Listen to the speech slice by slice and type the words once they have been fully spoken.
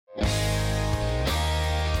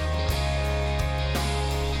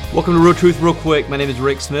Welcome to Real Truth Real Quick. My name is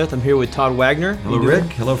Rick Smith. I'm here with Todd Wagner. Hello, Rick.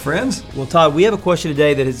 Hello, friends. Well, Todd, we have a question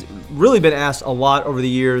today that has really been asked a lot over the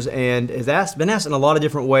years and been asked in a lot of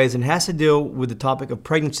different ways and has to deal with the topic of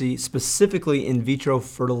pregnancy, specifically in vitro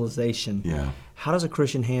fertilization. Yeah. How does a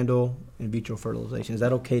Christian handle in vitro fertilization? Is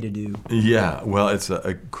that okay to do? Yeah, well, it's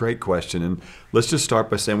a great question. And let's just start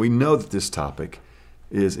by saying we know that this topic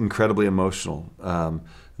is incredibly emotional.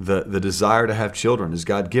 The desire to have children is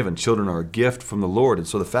God-given. Children are a gift from the Lord. And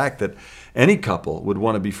so the fact that any couple would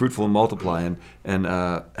want to be fruitful and multiply and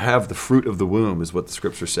have the fruit of the womb is what the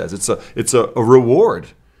Scripture says. It's a reward.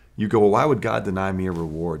 You go, well, why would God deny me a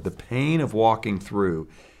reward? The pain of walking through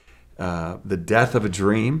the death of a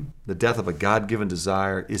dream, the death of a God-given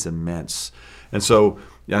desire is immense. And so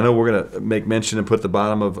I know we're going to make mention and put at the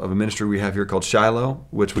bottom of a ministry we have here called Shiloh,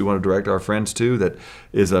 which we want to direct our friends to, that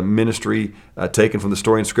is a ministry taken from the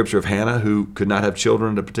story in Scripture of Hannah, who could not have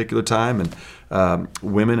children at a particular time, and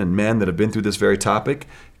women and men that have been through this very topic,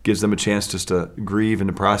 gives them a chance just to grieve and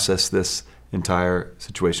to process this entire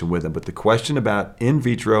situation with them. But the question about in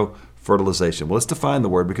vitro fertilization, well, let's define the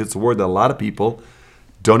word, because it's a word that a lot of people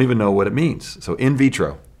don't even know what it means. So in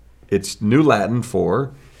vitro, it's New Latin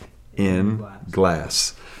for in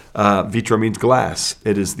glass. Vitro means glass.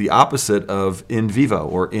 It is the opposite of in vivo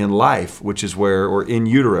or in life, which is where, or in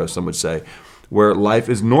utero, some would say, where life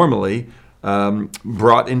is normally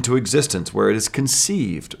brought into existence, where it is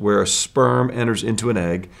conceived, where a sperm enters into an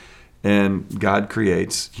egg and God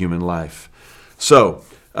creates human life. So,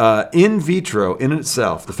 in vitro, in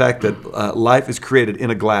itself, the fact that life is created in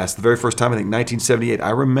a glass, the very first time, I think 1978,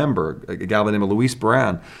 I remember a gal by the name of Louise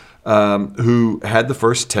Brown, who had the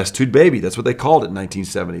first test tube baby. That's what they called it in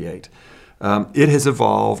 1978. It has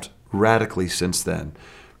evolved radically since then.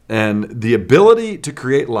 And the ability to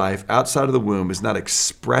create life outside of the womb is not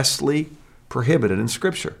expressly prohibited in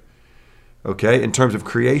Scripture, okay, in terms of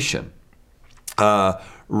creation.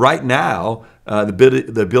 Right now,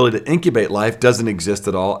 the ability to incubate life doesn't exist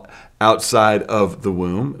at all outside of the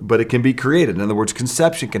womb, but it can be created. In other words,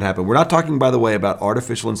 conception can happen. We're not talking, by the way, about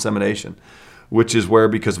artificial insemination, which is where,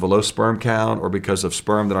 because of a low sperm count or because of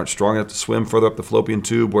sperm that aren't strong enough to swim further up the fallopian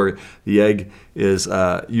tube where the egg is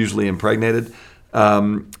usually impregnated,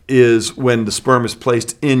 is when the sperm is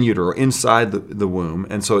placed in utero, inside the womb,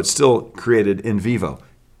 and so it's still created in vivo.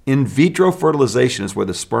 In vitro fertilization is where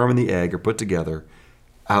the sperm and the egg are put together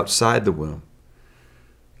outside the womb.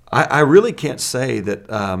 I really can't say that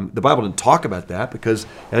the Bible didn't talk about that, because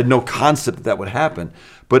it had no concept that would happen.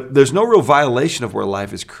 But there's no real violation of where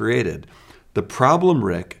life is created. The problem,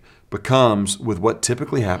 Rick, becomes with what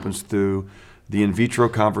typically happens through the in vitro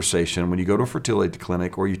conversation. When you go to a fertility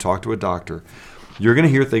clinic or you talk to a doctor, you're going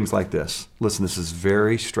to hear things like this. Listen, this is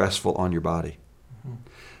very stressful on your body.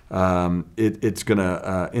 It's going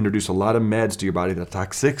to introduce a lot of meds to your body, the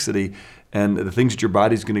toxicity and the things that your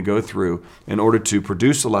body's going to go through in order to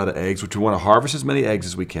produce a lot of eggs, which we want to harvest as many eggs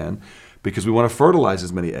as we can, because we want to fertilize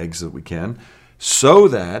as many eggs as we can, so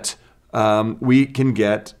that we can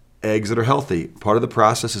get eggs that are healthy. Part of the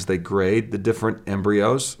process is they grade the different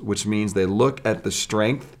embryos, which means they look at the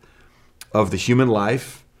strength of the human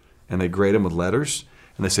life and they grade them with letters.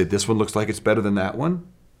 And they say, this one looks like it's better than that one,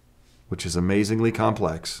 which is amazingly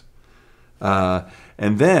complex.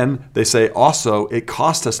 And then they say also, it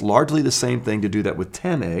costs us largely the same thing to do that with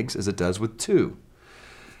 10 eggs as it does with 2.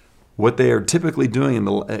 What they are typically doing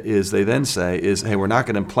is they then say is, hey, we're not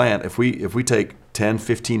going to implant, if we take 10,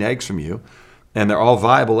 15 eggs from you, and they're all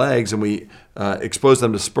viable eggs, and we expose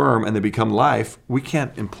them to sperm and they become life, we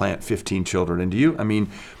can't implant 15 children into you. I mean,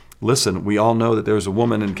 listen, we all know that there was a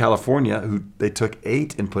woman in California who they took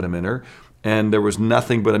 8 and put them in her, and there was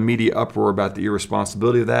nothing but a media uproar about the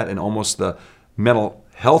irresponsibility of that and almost the mental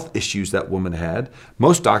health issues that woman had.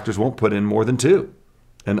 Most doctors won't put in more than 2,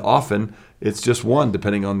 and often it's just 1,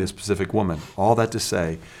 depending on the specific woman. All that to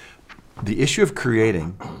say, the issue of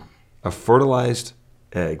creating a fertilized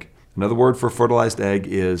egg, another word for fertilized egg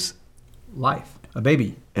is life, a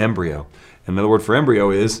baby. Embryo. Another word for embryo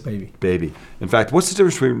is baby. In fact, what's the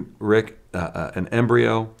difference between, Rick, an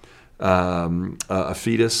embryo, a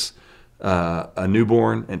fetus, a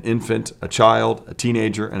newborn, an infant, a child, a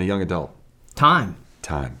teenager, and a young adult? Time.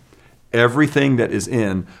 Everything that is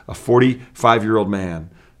in a 45-year-old man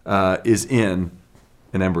is in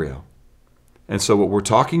an embryo. And so what we're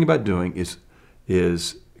talking about doing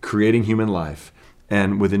is creating human life.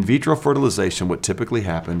 And with in vitro fertilization, what typically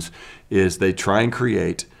happens is they try and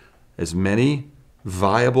create as many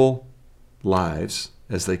viable lives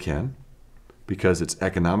as they can, because it's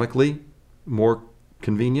economically more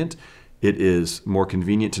convenient. It is more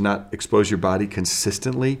convenient to not expose your body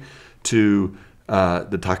consistently to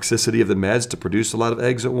the toxicity of the meds to produce a lot of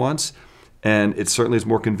eggs at once. And it certainly is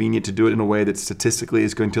more convenient to do it in a way that statistically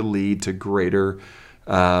is going to lead to greater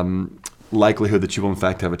likelihood that you will in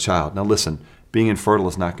fact have a child. Now listen, being infertile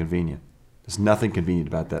is not convenient. There's nothing convenient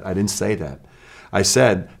about that. I didn't say that. I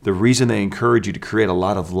said the reason they encourage you to create a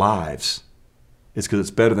lot of lives is because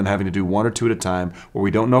it's better than having to do one or two at a time where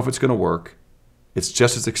we don't know if it's going to work. It's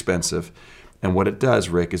just as expensive. And what it does,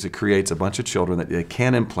 Rick, is it creates a bunch of children that they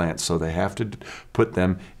can't implant, so they have to put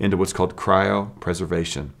them into what's called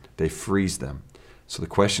cryopreservation. They freeze them. So the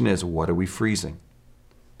question is, what are we freezing?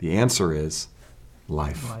 The answer is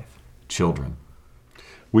life. Children.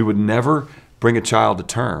 We would never bring a child to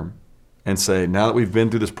term and say, now that we've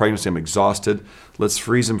been through this pregnancy, I'm exhausted, let's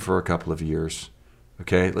freeze him for a couple of years.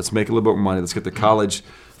 Okay, let's make a little bit more money. Let's get the college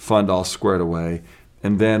fund all squared away,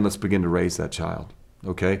 and then let's begin to raise that child.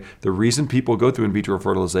 Okay, the reason people go through in vitro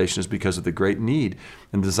fertilization is because of the great need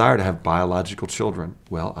and desire to have biological children.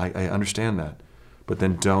 Well, I understand that, but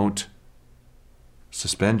then don't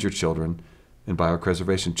suspend your children in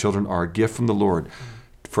biopreservation. Children are a gift from the Lord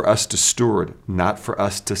for us to steward, not for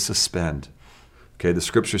us to suspend. Okay, the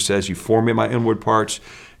scripture says, you formed me in my inward parts.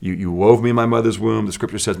 You wove me in my mother's womb. The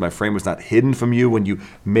scripture says, my frame was not hidden from you when you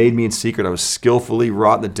made me in secret. I was skillfully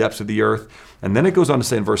wrought in the depths of the earth. And then it goes on to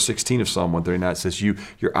say in verse 16 of Psalm 139, it says,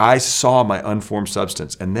 your eyes saw my unformed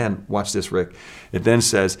substance. And then, watch this, Rick. It then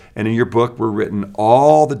says, and in your book were written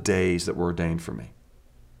all the days that were ordained for me.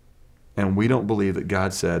 And we don't believe that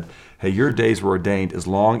God said, hey, your days were ordained as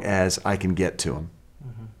long as I can get to them.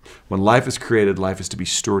 Mm-hmm. When life is created, life is to be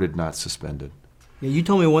stewarded, not suspended. Yeah, you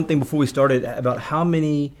told me one thing before we started about how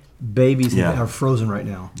many babies are frozen right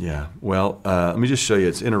now. Yeah. Well, let me just show you.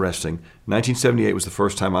 It's interesting. 1978 was the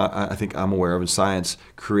first time I think I'm aware of in science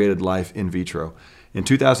created life in vitro. In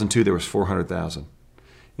 2002, there was 400,000.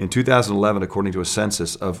 In 2011, according to a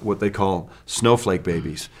census of what they call snowflake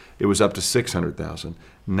babies, it was up to 600,000.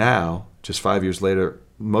 Now, just 5 years later,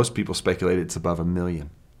 most people speculate it's above 1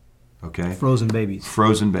 million. Okay? Frozen babies.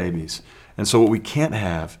 Frozen babies. And so what we can't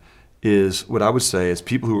have is what I would say is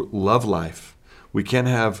people who love life. We can't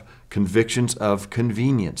have convictions of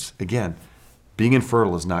convenience. Again, being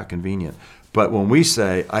infertile is not convenient. But when we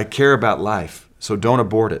say, I care about life, so don't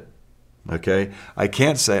abort it. Okay? I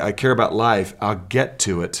can't say, I care about life, I'll get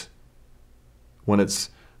to it when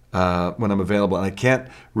I'm available. And I can't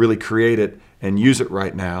really create it and use it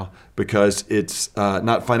right now because it's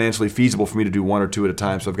not financially feasible for me to do one or two at a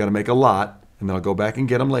time. So I've got to make a lot, and then I'll go back and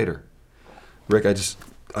get them later. Rick,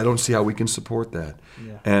 I don't see how we can support that.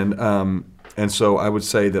 Yeah. And so I would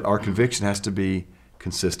say that our conviction has to be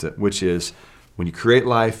consistent, which is when you create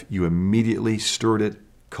life, you immediately steward it,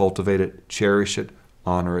 cultivate it, cherish it,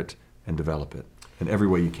 honor it, and develop it in every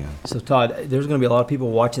way you can. So Todd, there's going to be a lot of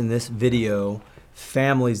people watching this video,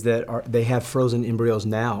 families that they have frozen embryos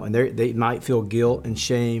now, and they might feel guilt and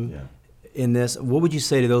shame in this. What would you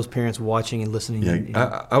say to those parents watching and listening?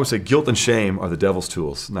 Yeah, I would say guilt and shame are the devil's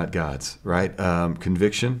tools, not God's, right?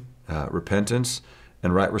 Conviction, repentance,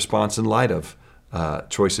 and right response in light of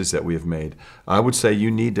choices that we have made. I would say you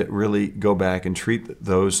need to really go back and treat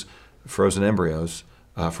those frozen embryos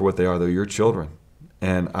for what they are. They're your children.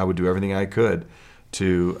 And I would do everything I could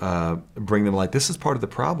to bring them light. This is part of the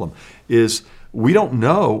problem, is we don't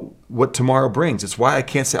know what tomorrow brings. It's why I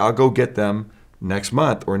can't say I'll go get them next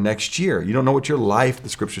month or next year. You don't know what your life, the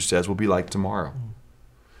scripture says, will be like tomorrow.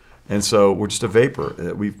 And so we're just a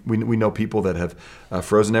vapor. We know people that have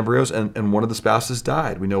frozen embryos and one of the spouses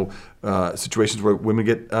died. We know situations where women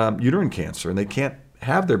get uterine cancer and they can't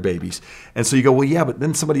have their babies. And so you go, well, yeah, but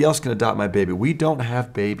then somebody else can adopt my baby. We don't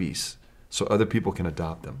have babies, so other people can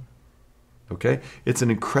adopt them. Okay? It's an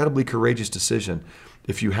incredibly courageous decision.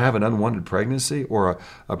 If you have an unwanted pregnancy or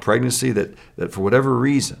a pregnancy that for whatever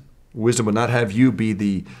reason, wisdom would not have you be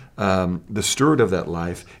the steward of that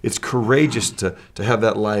life. It's courageous to have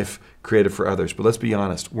that life created for others. But let's be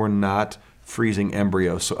honest, we're not freezing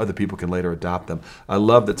embryos so other people can later adopt them. I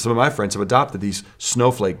love that some of my friends have adopted these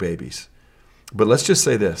snowflake babies. But let's just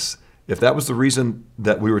say this. If that was the reason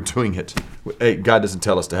that we were doing it, hey, God doesn't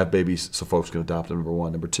tell us to have babies so folks can adopt them, number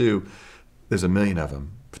one. Number two, there's 1 million of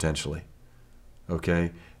them, potentially.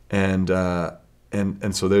 Okay? And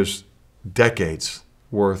so there's decades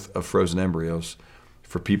worth of frozen embryos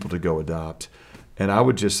for people to go adopt. And I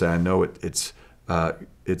would just say, I know it's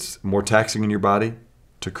more taxing on your body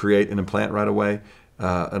to create an implant right away in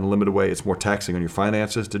a limited way. It's more taxing on your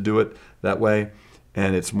finances to do it that way.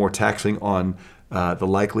 And it's more taxing on the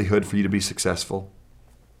likelihood for you to be successful.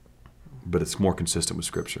 But it's more consistent with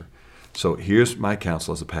Scripture. So here's my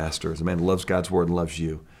counsel as a pastor, as a man who loves God's Word and loves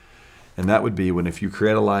you. And that would be if you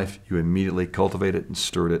create a life, you immediately cultivate it and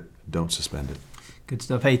steward it. Don't suspend it. Good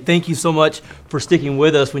stuff. Hey, thank you so much for sticking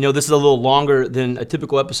with us. We know this is a little longer than a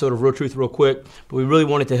typical episode of Real Truth Real Quick, but we really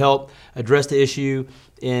wanted to help address the issue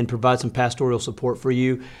and provide some pastoral support for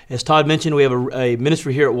you. As Todd mentioned, we have a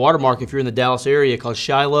ministry here at Watermark if you're in the Dallas area called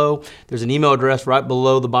Shiloh. There's an email address right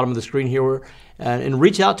below the bottom of the screen here. And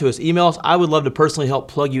reach out to us. Email us. I would love to personally help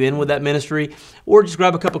plug you in with that ministry, or just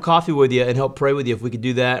grab a cup of coffee with you and help pray with you if we could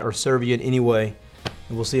do that or serve you in any way.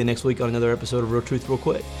 And we'll see you next week on another episode of Real Truth Real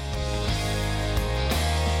Quick.